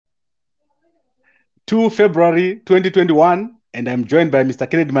2 February 2021, and I'm joined by Mr.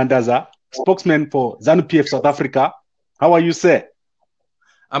 Kennedy Mandaza, spokesman for ZANU-PF South Africa. How are you, sir?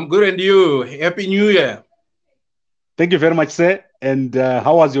 I'm good, and you? Happy New Year. Thank you very much, sir. And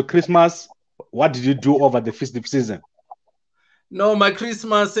how was your Christmas? What did you do over the festive season? No, my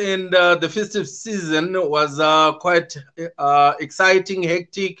Christmas and the festive season was quite exciting,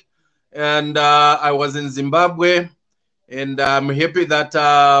 hectic, and I was in Zimbabwe, and I'm happy that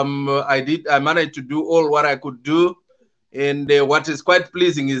I managed to do all what I could do. And what is quite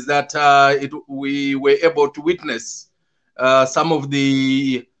pleasing is that we were able to witness some of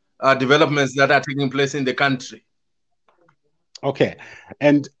the developments that are taking place in the country. Okay,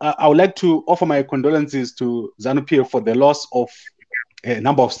 and I would like to offer my condolences to ZANU-PF for the loss of a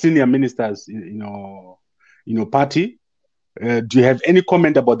number of senior ministers in your party. Do you have any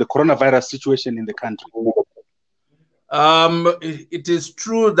comment about the coronavirus situation in the country? It is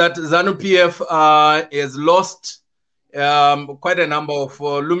true that ZANU-PF has lost quite a number of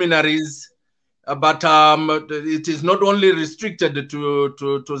luminaries, but it is not only restricted to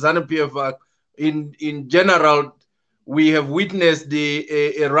ZANU-PF. In general, we have witnessed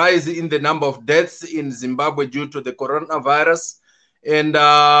a rise in the number of deaths in Zimbabwe due to the coronavirus, and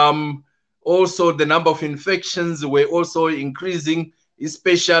also the number of infections were also increasing,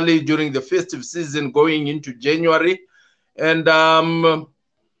 especially during the festive season going into January. And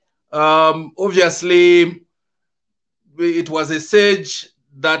obviously, it was a surge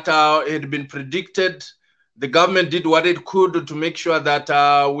that had been predicted. The government did what it could to make sure that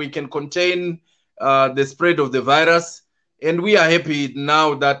we can contain the spread of the virus. And we are happy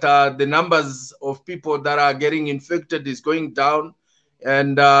now that the numbers of people that are getting infected is going down,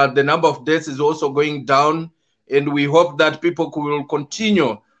 and the number of deaths is also going down. And we hope that people will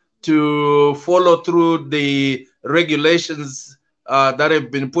continue to follow through the regulations that have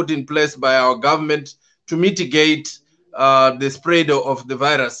been put in place by our government to mitigate the spread of the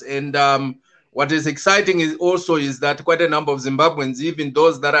virus. And what is exciting is that quite a number of Zimbabweans, even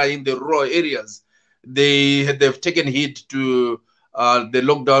those that are in the rural areas, they've taken heed to the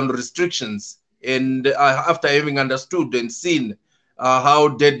lockdown restrictions, and after having understood and seen how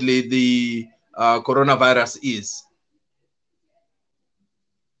deadly the coronavirus is.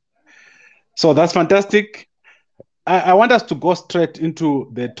 So that's fantastic. I want us to go straight into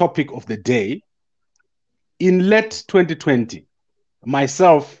the topic of the day. In late 2020,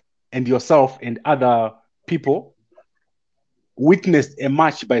 myself and yourself and other people witnessed a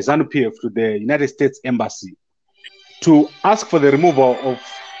march by ZANU-PF to the United States Embassy to ask for the removal of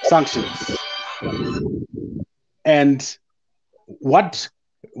sanctions. And what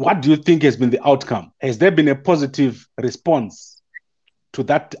do you think has been the outcome? Has there been a positive response to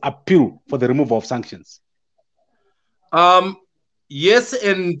that appeal for the removal of sanctions? Yes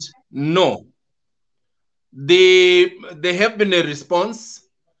and no. There have been a response.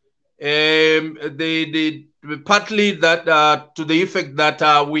 Partly that to the effect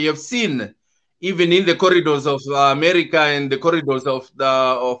that we have seen, even in the corridors of America and the corridors of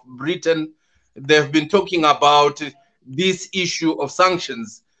Britain, they've been talking about this issue of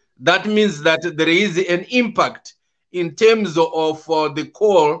sanctions. That means that there is an impact in terms of the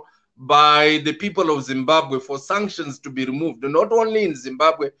call by the people of Zimbabwe for sanctions to be removed, not only in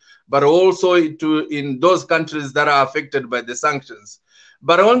Zimbabwe, but also in those countries that are affected by the sanctions.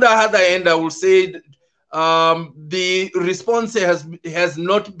 But on the other hand, I will say the response has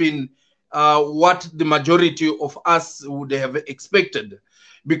not been what the majority of us would have expected,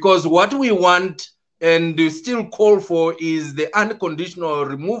 because what we want and still call for is the unconditional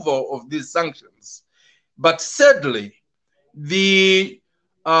removal of these sanctions. But sadly, the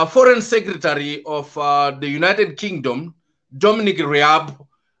Foreign Secretary of the United Kingdom, Dominic Raab,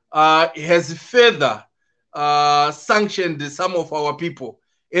 has further sanctioned some of our people,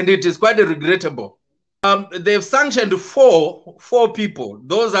 and it is quite regrettable. They've sanctioned four people.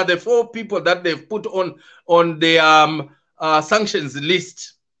 Those are the 4 people that they've put on the sanctions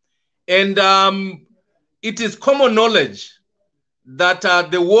list. And it is common knowledge that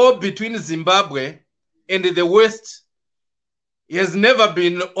the war between Zimbabwe and the West has never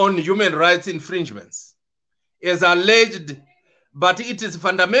been on human rights infringements, as alleged, but it is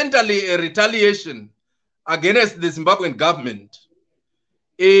fundamentally a retaliation against the Zimbabwean government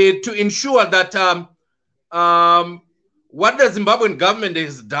to ensure that what the Zimbabwean government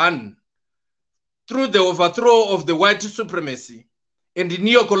has done through the overthrow of the white supremacy and the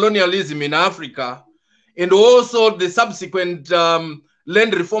neo-colonialism in Africa, and also the subsequent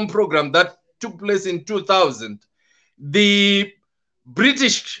land reform program that took place in 2000, the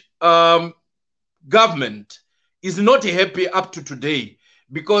British government is not happy up to today,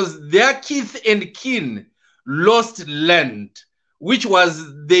 because their kith and kin lost land, which was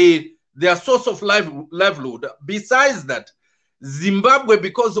their source of livelihood. Besides that, Zimbabwe,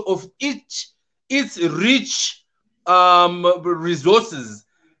 because of its rich resources,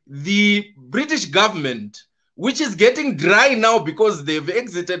 the British government, which is getting dry now because they've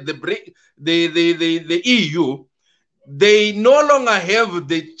exited the EU, they no longer have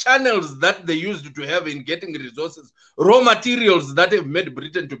the channels that they used to have in getting resources, raw materials that have made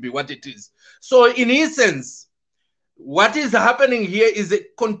Britain to be what it is. So in essence, what is happening here is a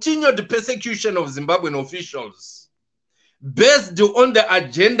continued persecution of Zimbabwean officials based on the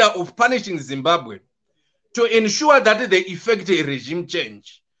agenda of punishing Zimbabwe to ensure that they effect a regime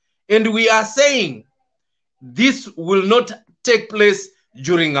change. And we are saying this will not take place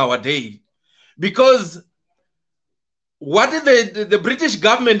during our day, because what the British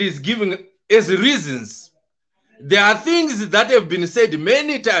government is giving as reasons, there are things that have been said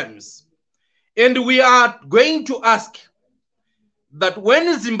many times. And we are going to ask that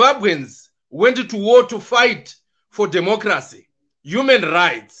when Zimbabweans went to war to fight for democracy, human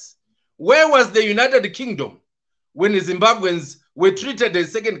rights, where was the United Kingdom when Zimbabweans were treated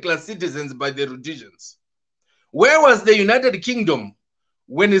as second-class citizens by the Rhodesians? Where was the United Kingdom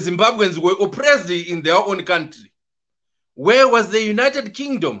when Zimbabweans were oppressed in their own country? Where was the United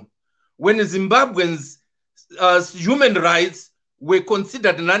Kingdom when Zimbabweans' human rights were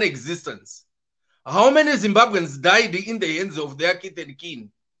considered non-existent? How many Zimbabweans died in the hands of their kith and kin?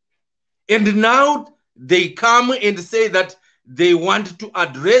 And now they come and say that they want to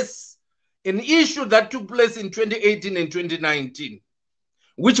address an issue that took place in 2018 and 2019,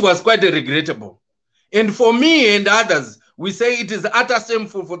 which was quite regrettable. And for me and others, we say it is utter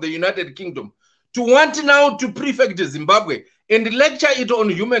shameful for the United Kingdom to want now to prefect Zimbabwe and lecture it on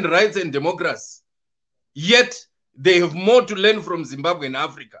human rights and democracy. Yet they have more to learn from Zimbabwe and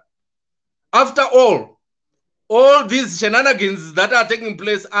Africa. After all these shenanigans that are taking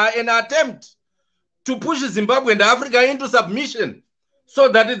place are an attempt to push Zimbabwe and Africa into submission so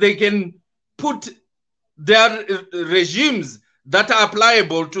that they can put their regimes that are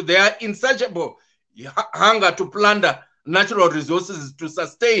pliable to their insatiable hunger to plunder natural resources to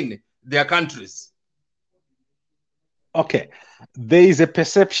sustain their countries. Okay. There is a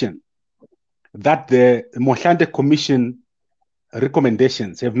perception that the Mohlante Commission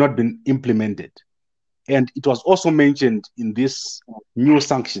recommendations have not been implemented. And it was also mentioned in this new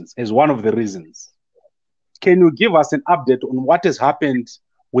sanctions as one of the reasons. Can you give us an update on what has happened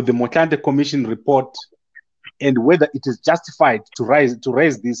with the Mohlante Commission report and whether it is justified to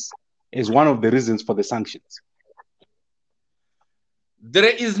raise this as one of the reasons for the sanctions? There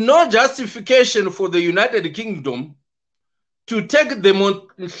is no justification for the United Kingdom to take the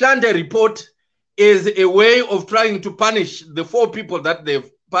Mohlante report as a way of trying to punish the 4 people that they've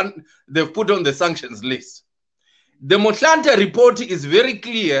put on the sanctions list. The Mohlante report is very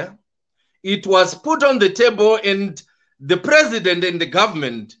clear. It was put on the table, and the president and the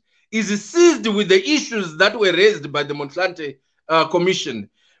government is seized with the issues that were raised by the Mohlante Commission,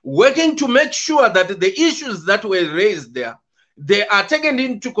 working to make sure that the issues that were raised there, they are taken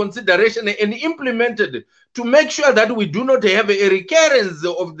into consideration and implemented to make sure that we do not have a recurrence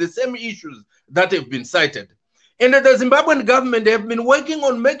of the same issues that have been cited. And the Zimbabwean government have been working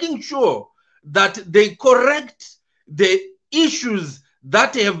on making sure that they correct the issues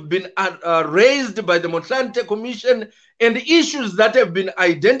that have been raised by the Mohlante Commission and issues that have been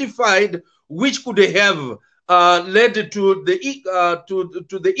identified which could have led to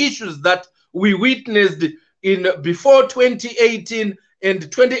the issues that we witnessed in before 2018 and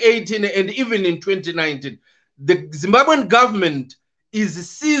even in 2019. The Zimbabwean government is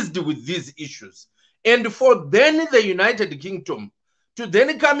seized with these issues. And for then the United Kingdom to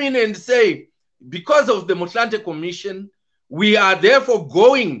then come in and say, because of the Mohlante Commission, we are therefore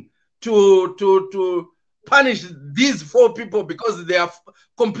going to punish these 4 people because they are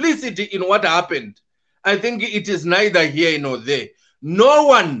complicity in what happened. I think it is neither here nor there. No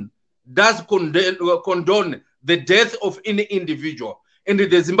one does condone the death of any individual. And the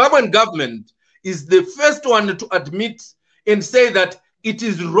Zimbabwean government is the first one to admit and say that it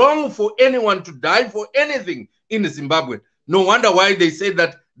is wrong for anyone to die for anything in Zimbabwe. No wonder why they say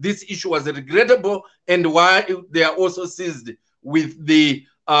that this issue was regrettable and why they are also seized with the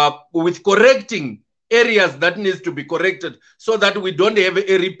with correcting areas that needs to be corrected so that we don't have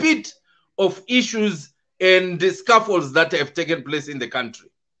a repeat of issues and the scuffles that have taken place in the country.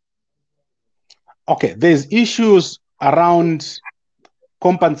 Okay, there's issues around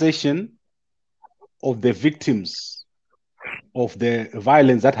compensation of the victims of the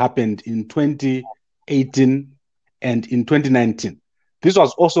violence that happened in 2018 and in 2019. This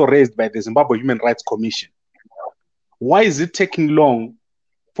was also raised by the Zimbabwe Human Rights Commission. Why is it taking long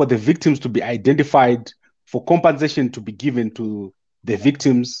for the victims to be identified, for compensation to be given to the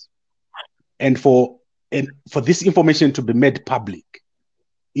victims, and for this information to be made public?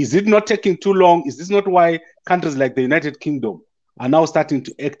 Is it not taking too long? Is this not why countries like the United Kingdom are now starting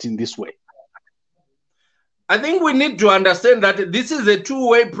to act in this way? I think we need to understand that this is a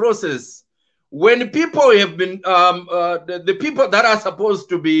two-way process. When people have been, the people that are supposed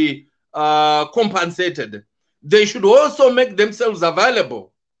to be compensated, they should also make themselves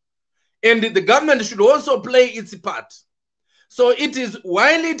available. And the government should also play its part. So it is,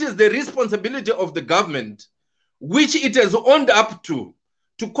 while it is the responsibility of the government, which it has owned up to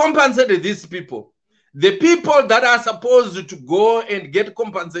compensate these people, the people that are supposed to go and get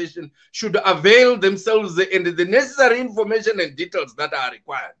compensation should avail themselves and the necessary information and details that are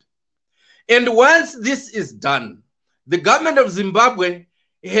required. And once this is done, the government of Zimbabwe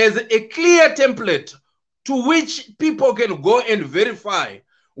has a clear template to which people can go and verify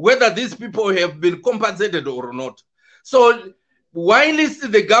whether these people have been compensated or not. So while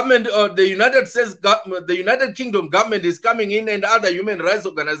the government or the United States, the United Kingdom government is coming in and other human rights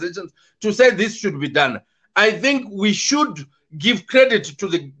organizations to say this should be done, I think we should give credit to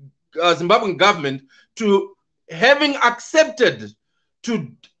the Zimbabwean government to having accepted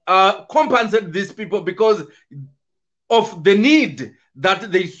to compensate these people because of the need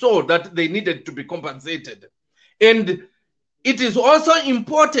that they saw that they needed to be compensated. And it is also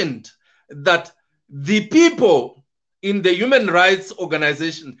important that the people in the human rights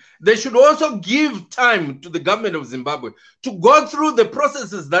organization, they should also give time to the government of Zimbabwe to go through the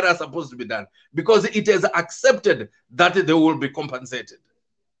processes that are supposed to be done because it has accepted that they will be compensated.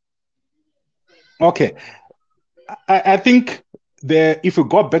 Okay. I think if we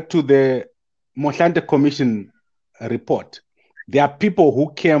go back to the Mohlante Commission report, there are people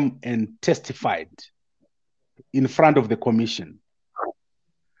who came and testified in front of the commission.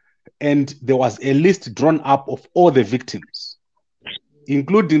 And there was a list drawn up of all the victims,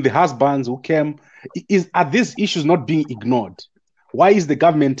 including the husbands who came. Are these issues not being ignored? Why is the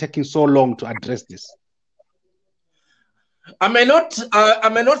government taking so long to address this? I may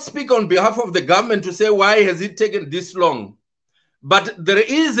not speak on behalf of the government to say why has it taken this long, but there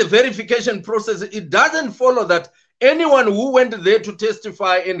is a verification process. It doesn't follow that anyone who went there to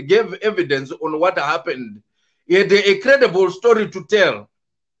testify and gave evidence on what happened had a credible story to tell.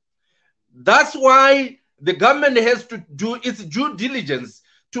 That's why the government has to do its due diligence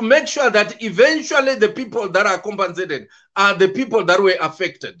to make sure that eventually the people that are compensated are the people that were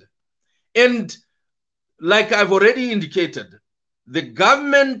affected. And like I've already indicated, the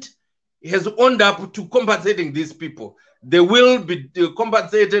government has owned up to compensating these people. They will be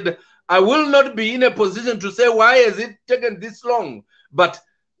compensated. I will not be in a position to say why has it taken this long, but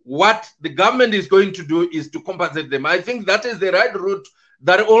what the government is going to do is to compensate them. I think that is the right route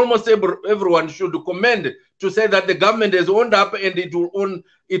that almost everyone should commend, to say that the government has owned up and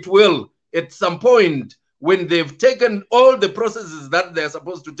it will at some point, when they've taken all the processes that they're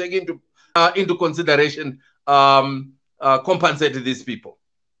supposed to take into consideration, compensate these people.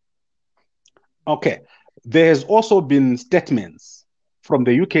 Okay. There has also been statements from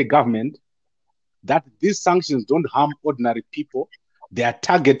the UK government that these sanctions don't harm ordinary people. They are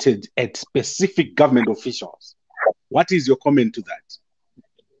targeted at specific government officials. What is your comment to that?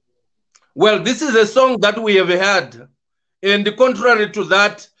 Well, this is a song that we have heard. And contrary to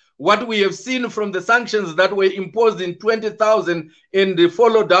that, what we have seen from the sanctions that were imposed in 20,000 and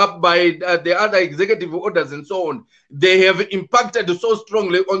followed up by the other executive orders and so on, they have impacted so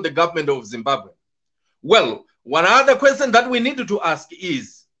strongly on the government of Zimbabwe. Well, one other question that we need to ask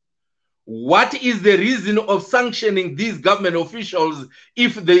is, what is the reason of sanctioning these government officials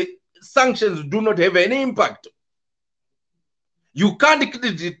if the sanctions do not have any impact? You can't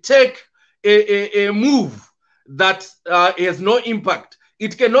take a move that has no impact.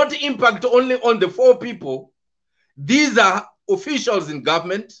 It cannot impact only on the 4 people. These are officials in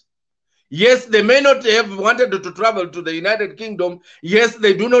government. Yes, they may not have wanted to travel to the United Kingdom. Yes,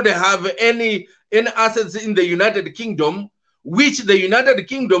 they do not have any assets in the United Kingdom, which the United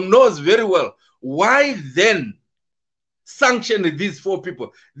Kingdom knows very well. Why then sanction these 4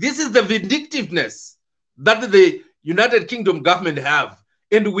 people? This is the vindictiveness that the United Kingdom government have.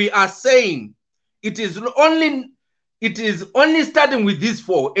 And we are saying it is only starting with these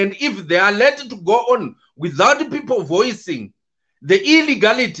 4. And if they are let to go on without people voicing the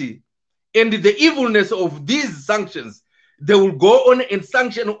illegality and the evilness of these sanctions, they will go on and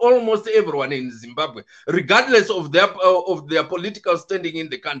sanction almost everyone in Zimbabwe, regardless of their political standing in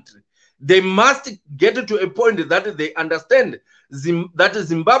the country. They must get to a point that they understand that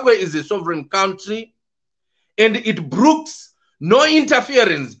Zimbabwe is a sovereign country and it brooks no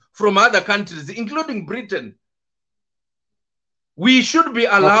interference from other countries, including Britain. We should be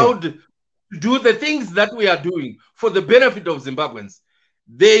allowed to do the things that we are doing for the benefit of Zimbabweans.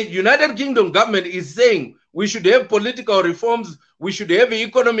 The United Kingdom government is saying we should have political reforms, we should have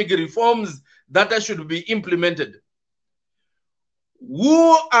economic reforms that should be implemented.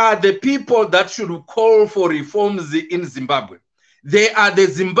 Who are the people that should call for reforms in Zimbabwe? They are the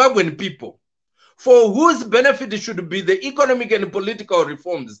Zimbabwean people, for whose benefit should be the economic and political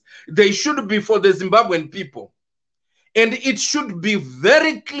reforms. They should be for the Zimbabwean people. And it should be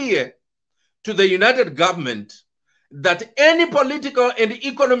very clear to the United government that any political and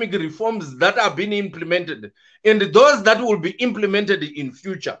economic reforms that are being implemented and those that will be implemented in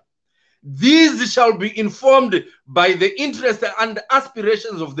future, these shall be informed by the interests and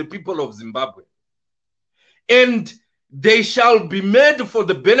aspirations of the people of Zimbabwe. And they shall be made for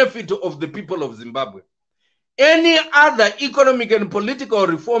the benefit of the people of Zimbabwe. Any other economic and political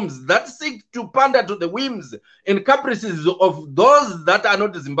reforms that seek to pander to the whims and caprices of those that are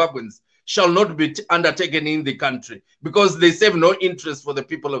not Zimbabweans shall not be undertaken in the country because they serve no interest for the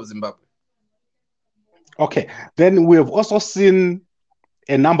people of Zimbabwe. Okay, then we have also seen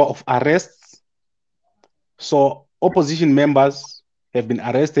a number of arrests. So opposition members have been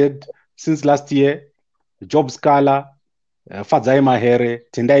arrested since last year. Job Scala, Fadzai Mahere,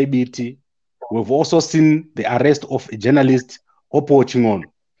 Tendai Biti. We've also seen the arrest of a journalist, Hopo Chingono.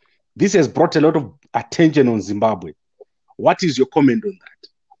 This has brought a lot of attention on Zimbabwe. What is your comment on that?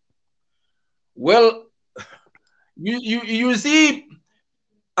 Well, you see,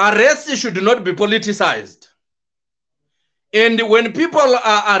 arrests should not be politicized. And when people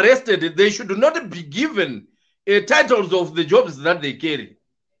are arrested, they should not be given titles of the jobs that they carry.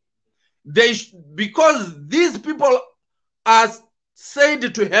 Because these people are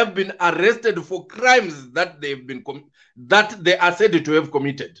said to have been arrested for crimes that they are said to have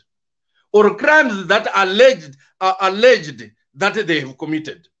committed, or crimes that are alleged that they have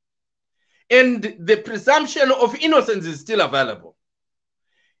committed. And the presumption of innocence is still available.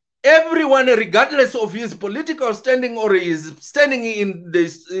 Everyone, regardless of his political standing or his standing in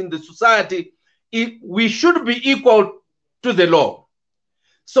the society, we should be equal to the law.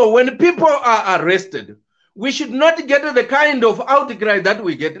 So when people are arrested, we should not get the kind of outcry that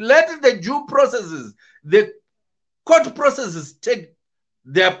we get. Let the due processes, the court processes take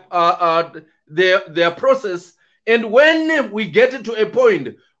their process. And when we get to a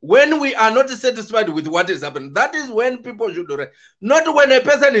point when we are not satisfied with what has happened, that is when people should arrest. Not when a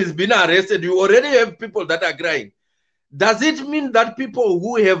person is being arrested, you already have people that are crying. Does it mean that people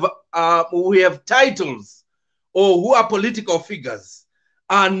who have titles or who are political figures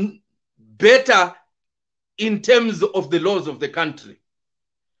are better in terms of the laws of the country?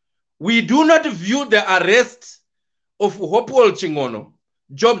 We do not view the arrest of Hopewell Chingono,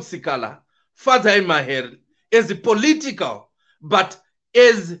 Job Sikala, Fadzai Maher as political, but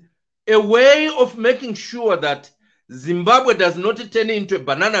as a way of making sure that Zimbabwe does not turn into a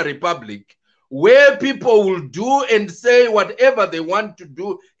banana republic where people will do and say whatever they want to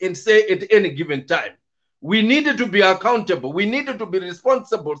do and say at any given time. We need to be accountable. We need to be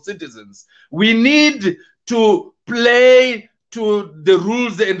responsible citizens. We need to play to the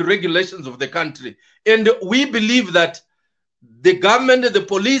rules and regulations of the country. And we believe that the government, the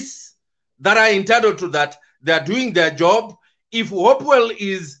police that are entitled to that, they are doing their job. If Hopewell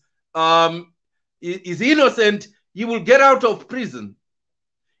is innocent, he will get out of prison.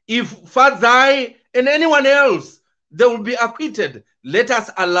 If Fadzai and anyone else, they will be acquitted. Let us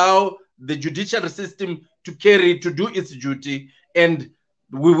allow the judicial system to do its duty, and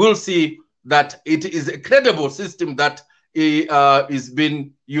we will see that it is a credible system that is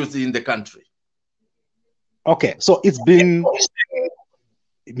being used in the country. Okay, so it's been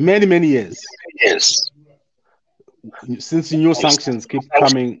many, many years. Yes. Since new sanctions keep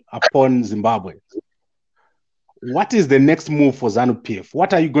coming upon Zimbabwe. What is the next move for ZANU-PF?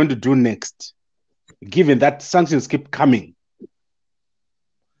 What are you going to do next, given that sanctions keep coming?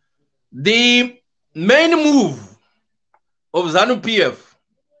 The main move of ZANU-PF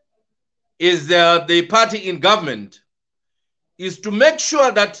is the party in government is to make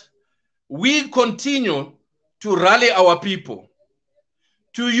sure that we continue to rally our people,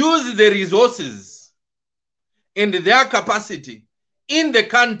 to use the resources and their capacity in the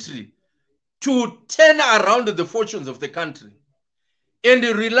country to turn around the fortunes of the country and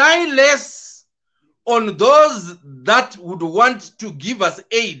rely less on those that would want to give us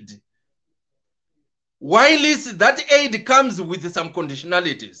aid, while that aid comes with some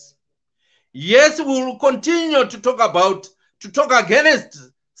conditionalities. Yes, we will continue to talk about to talk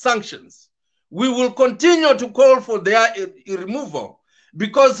against sanctions. We will continue to call for their removal,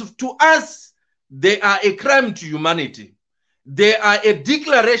 because to us, they are a crime to humanity. They are a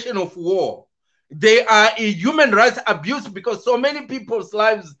declaration of war. They are a human rights abuse, because so many people's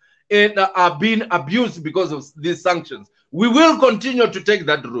lives are being abused because of these sanctions. We will continue to take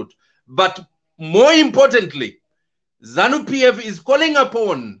that route. But more importantly, ZANU-PF is calling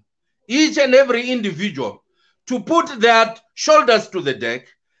upon each and every individual to put their shoulders to the deck,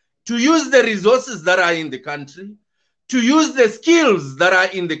 to use the resources that are in the country, to use the skills that are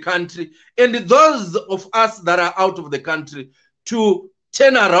in the country, and those of us that are out of the country to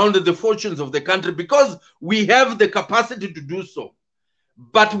turn around the fortunes of the country, because we have the capacity to do so.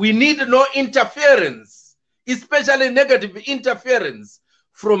 But we need no interference, especially negative interference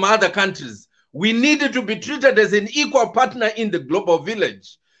from other countries. We need to be treated as an equal partner in the global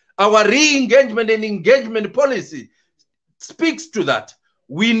village. Our re-engagement and engagement policy speaks to that.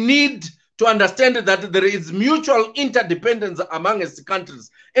 We need to understand that there is mutual interdependence amongst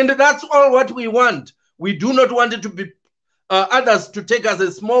countries. And that's all what we want. We do not want it to be others to take us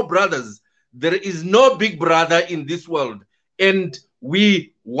as small brothers. There is no big brother in this world. And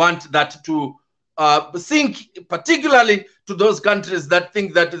we want that to sink, particularly to those countries that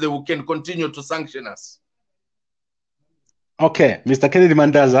think that they can continue to sanction us. Okay, Mr. Kennedy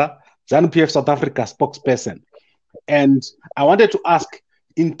Mandaza, ZANU-PF South Africa spokesperson. And I wanted to ask,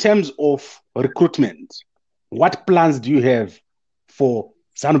 in terms of recruitment, what plans do you have for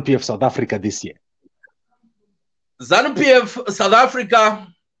ZANU-PF South Africa this year? ZANU-PF South Africa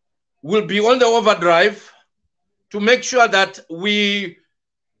will be on the overdrive to make sure that we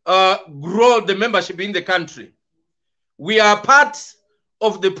grow the membership in the country. We are part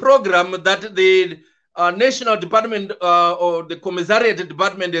of the program that the National Department or the Commissariat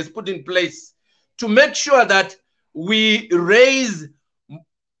Department has put in place to make sure that we raise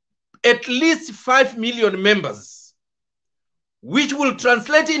at least 5 million members, which will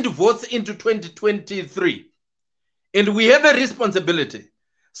translate into votes into 2023. And we have a responsibility.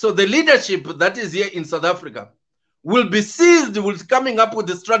 So the leadership that is here in South Africa will be seized with coming up with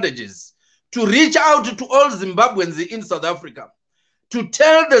the strategies to reach out to all Zimbabweans in South Africa, to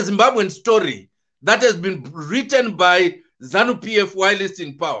tell the Zimbabwean story that has been written by ZANU-PF while it's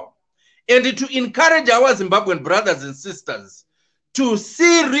in power, and to encourage our Zimbabwean brothers and sisters to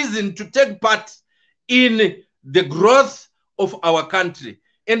see reason to take part in the growth of our country.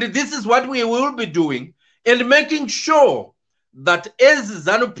 And this is what we will be doing, and making sure that as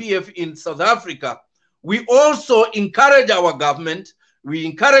ZANU-PF in South Africa, we also encourage our government, we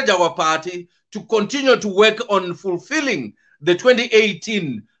encourage our party to continue to work on fulfilling the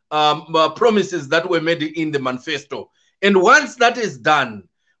 2018 promises that were made in the manifesto. And once that is done,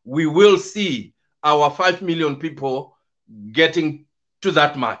 we will see our 5 million people getting to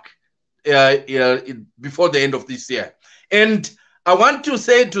that mark before the end of this year. And I want to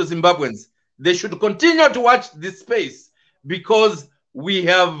say to Zimbabweans, they should continue to watch this space, because we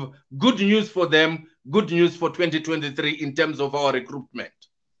have good news for them, good news for 2023 in terms of our recruitment.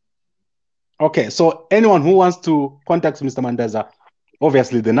 Okay, so anyone who wants to contact Mr. Mandaza,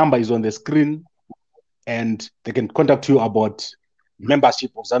 obviously the number is on the screen, and they can contact you about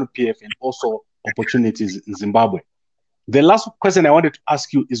membership of ZANU-PF and also opportunities in Zimbabwe. The last question I wanted to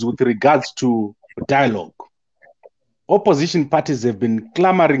ask you is with regards to dialogue. Opposition parties have been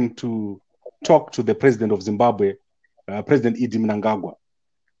clamoring to talk to the president of Zimbabwe, President Idi Mnangagwa.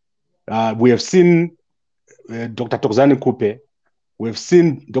 We have seen Dr. Thokozani Kupe, we've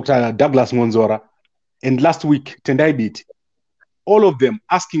seen Dr. Douglas Monzora, and last week, Tendai Biti, all of them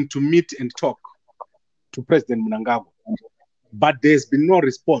asking to meet and talk to President Mnangagwa. But there's been no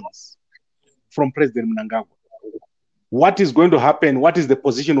response from President Mnangagwa. What is going to happen? What is the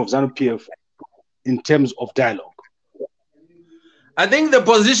position of ZANU-PF in terms of dialogue? I think the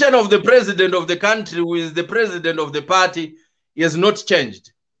position of the president of the country, who is the president of the party, has not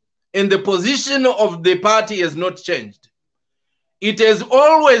changed. And the position of the party has not changed. It has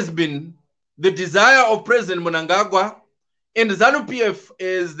always been the desire of President Mnangagwa, and ZANU-PF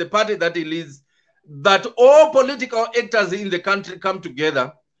is the party that he leads, that all political actors in the country come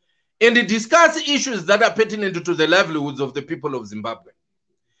together and discuss issues that are pertinent to the livelihoods of the people of Zimbabwe.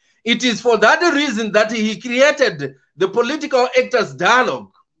 It is for that reason that he created the political actors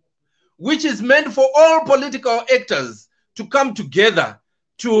dialogue, which is meant for all political actors to come together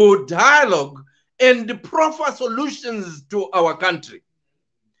to dialogue and proffer solutions to our country.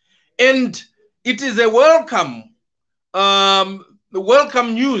 And it is a welcome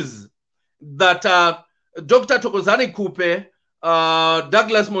news that Dr. Thokozani Kupe,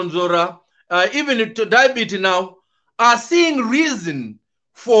 Douglas Monzora, even to Tendai Biti now, are seeing reason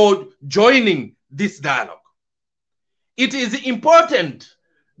for joining this dialogue. It is important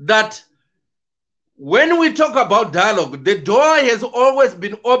that when we talk about dialogue, the door has always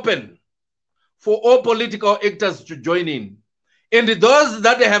been open for all political actors to join in. And those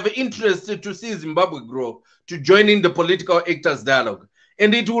that have interest to see Zimbabwe grow, to join in the political actors dialogue.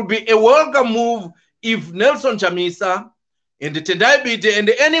 And it will be a welcome move if Nelson Chamisa and Tendai Biti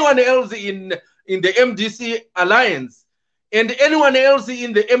and anyone else in the MDC alliance and anyone else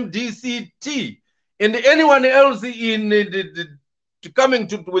in the MDCT and anyone else in coming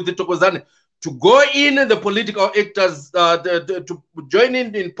with the Tokozani to go in the political actors to join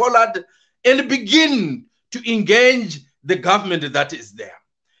in Poland and begin to engage the government that is there.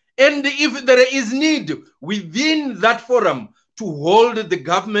 And if there is need within that forum to hold the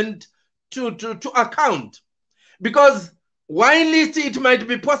government to account, because while it might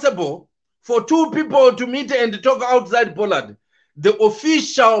be possible for two people to meet and talk outside Poland, the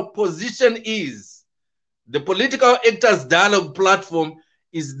official position is the political actors dialogue platform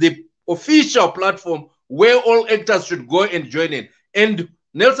is the official platform where all actors should go and join in. And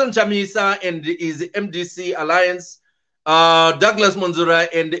Nelson Chamisa and his MDC alliance, Douglas Monzura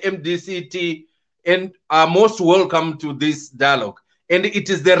and the MDCT, and are most welcome to this dialogue. And it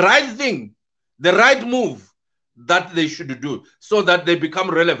is the right thing, the right move that they should do so that they become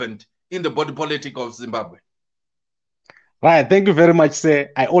relevant in the body politic of Zimbabwe. Right. Thank you very much, sir.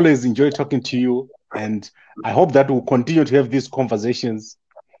 I always enjoy talking to you, and I hope that we'll continue to have these conversations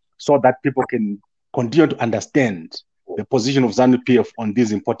so that people can continue to understand the position of ZANU-PF on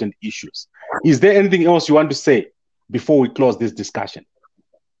these important issues. Is there anything else you want to say before we close this discussion?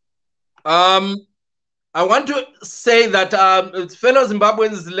 I want to say that, fellow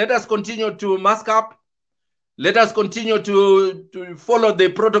Zimbabweans, let us continue to mask up. Let us continue to follow the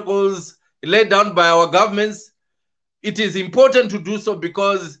protocols laid down by our governments. It is important to do so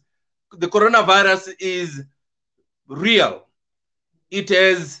because the coronavirus is real. It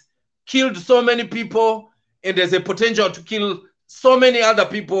has killed so many people and there's a potential to kill so many other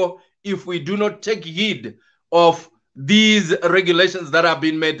people if we do not take heed of these regulations that have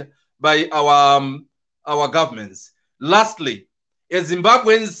been made by our governments. Lastly, as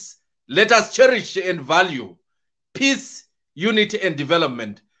Zimbabweans, let us cherish and value peace, unity, and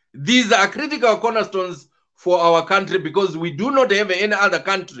development. These are critical cornerstones for our country because we do not have any other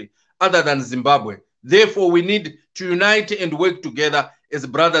country other than Zimbabwe. Therefore, we need to unite and work together as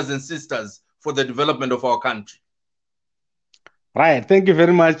brothers and sisters for the development of our country. Right. Thank you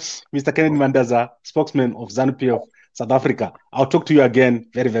very much, Mr. Kennedy Mandaza, spokesman of ZANU-PF South Africa. I'll talk to you again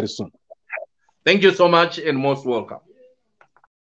very, very soon. Thank you so much and most welcome.